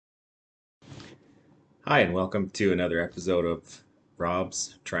Hi, and welcome to another episode of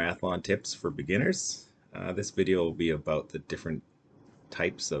Rob's Triathlon Tips for Beginners. This video will be about the different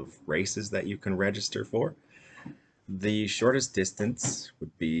types of races that you can register for. The shortest distance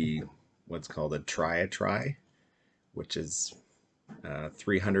would be what's called a tri-a-tri, which is a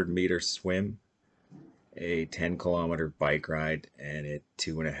 300-meter swim, a 10-kilometer bike ride, and a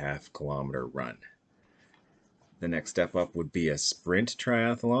 2.5-kilometer run. The next step up would be a sprint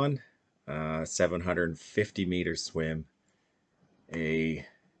triathlon, 750-meter swim, a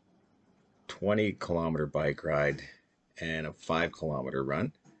 20-kilometer bike ride, and a 5-kilometer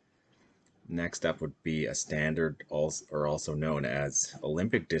run. Next up would be a standard, or also known as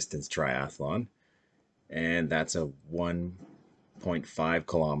Olympic distance triathlon, and that's a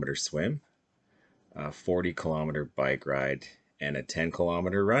 1.5-kilometer swim, a 40-kilometer bike ride, and a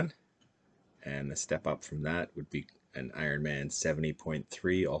 10-kilometer run. And the step up from that would be an Ironman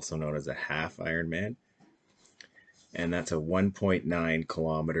 70.3, also known as a half Ironman, and that's a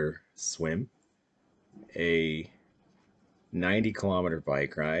 1.9-kilometer swim, a 90-kilometer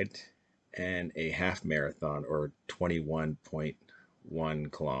bike ride, and a half marathon, or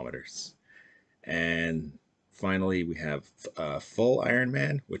 21.1 kilometers. And finally, we have a full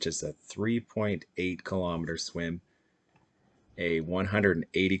Ironman, which is a 3.8 kilometer swim, a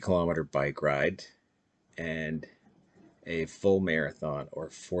 180 kilometer bike ride, and a full marathon, or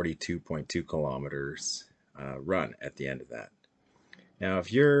 42.2 kilometers run at the end of that. Now,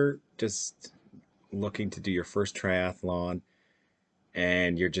 if you're just looking to do your first triathlon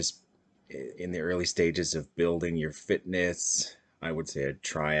and you're just in the early stages of building your fitness, I would say a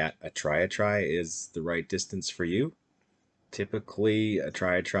tri is the right distance for you. Typically, a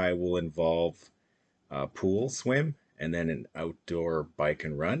tri will involve a pool swim and then an outdoor bike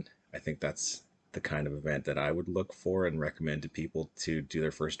and run. I think that's the kind of event that I would look for and recommend to people to do their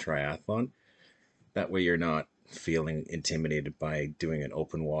first triathlon. That way, you're not feeling intimidated by doing an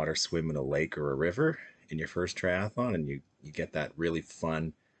open water swim in a lake or a river in your first triathlon, and you get that really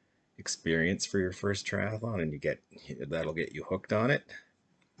fun experience for your first triathlon, and that'll get you hooked on it.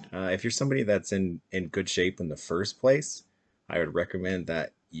 If you're somebody that's in good shape in the first place, I would recommend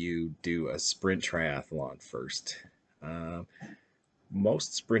that you do a sprint triathlon first. Uh,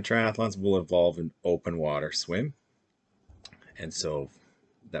 Most sprint triathlons will involve an open water swim, and so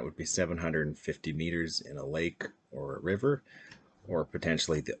that would be 750 meters in a lake or a river, or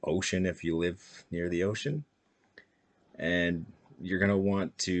potentially the ocean if you live near the ocean. And you're going to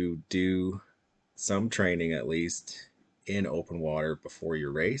want to do some training at least in open water before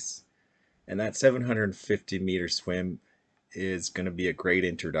your race. And that 750-meter swim is going to be a great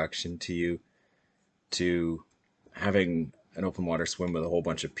introduction to you to having an open water swim with a whole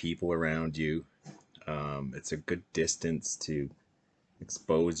bunch of people around you. It's a good distance to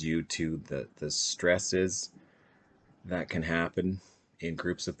expose you to the stresses that can happen in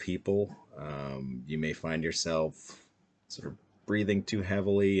groups of people. You may find yourself sort of breathing too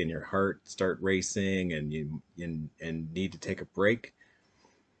heavily and your heart start racing, and and need to take a break.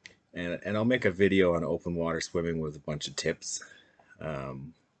 And I'll make a video on open water swimming with a bunch of tips a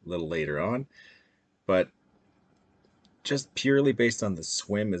little later on. But just purely based on the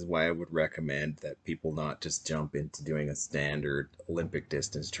swim is why I would recommend that people not just jump into doing a standard Olympic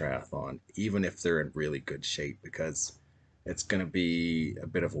distance triathlon, even if they're in really good shape, because it's going to be a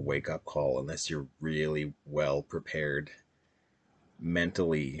bit of a wake up call unless you're really well prepared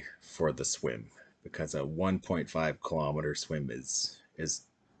mentally for the swim, because a 1.5-kilometer swim is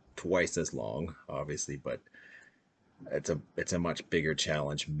twice as long, obviously, but it's a much bigger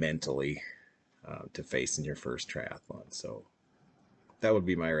challenge mentally to face in your first triathlon. So that would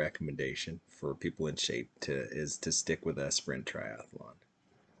be my recommendation for people in shape to stick with a sprint triathlon.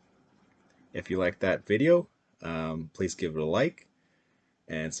 If you like that video, please give it a like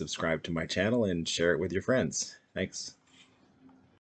and subscribe to my channel and share it with your friends. Thanks.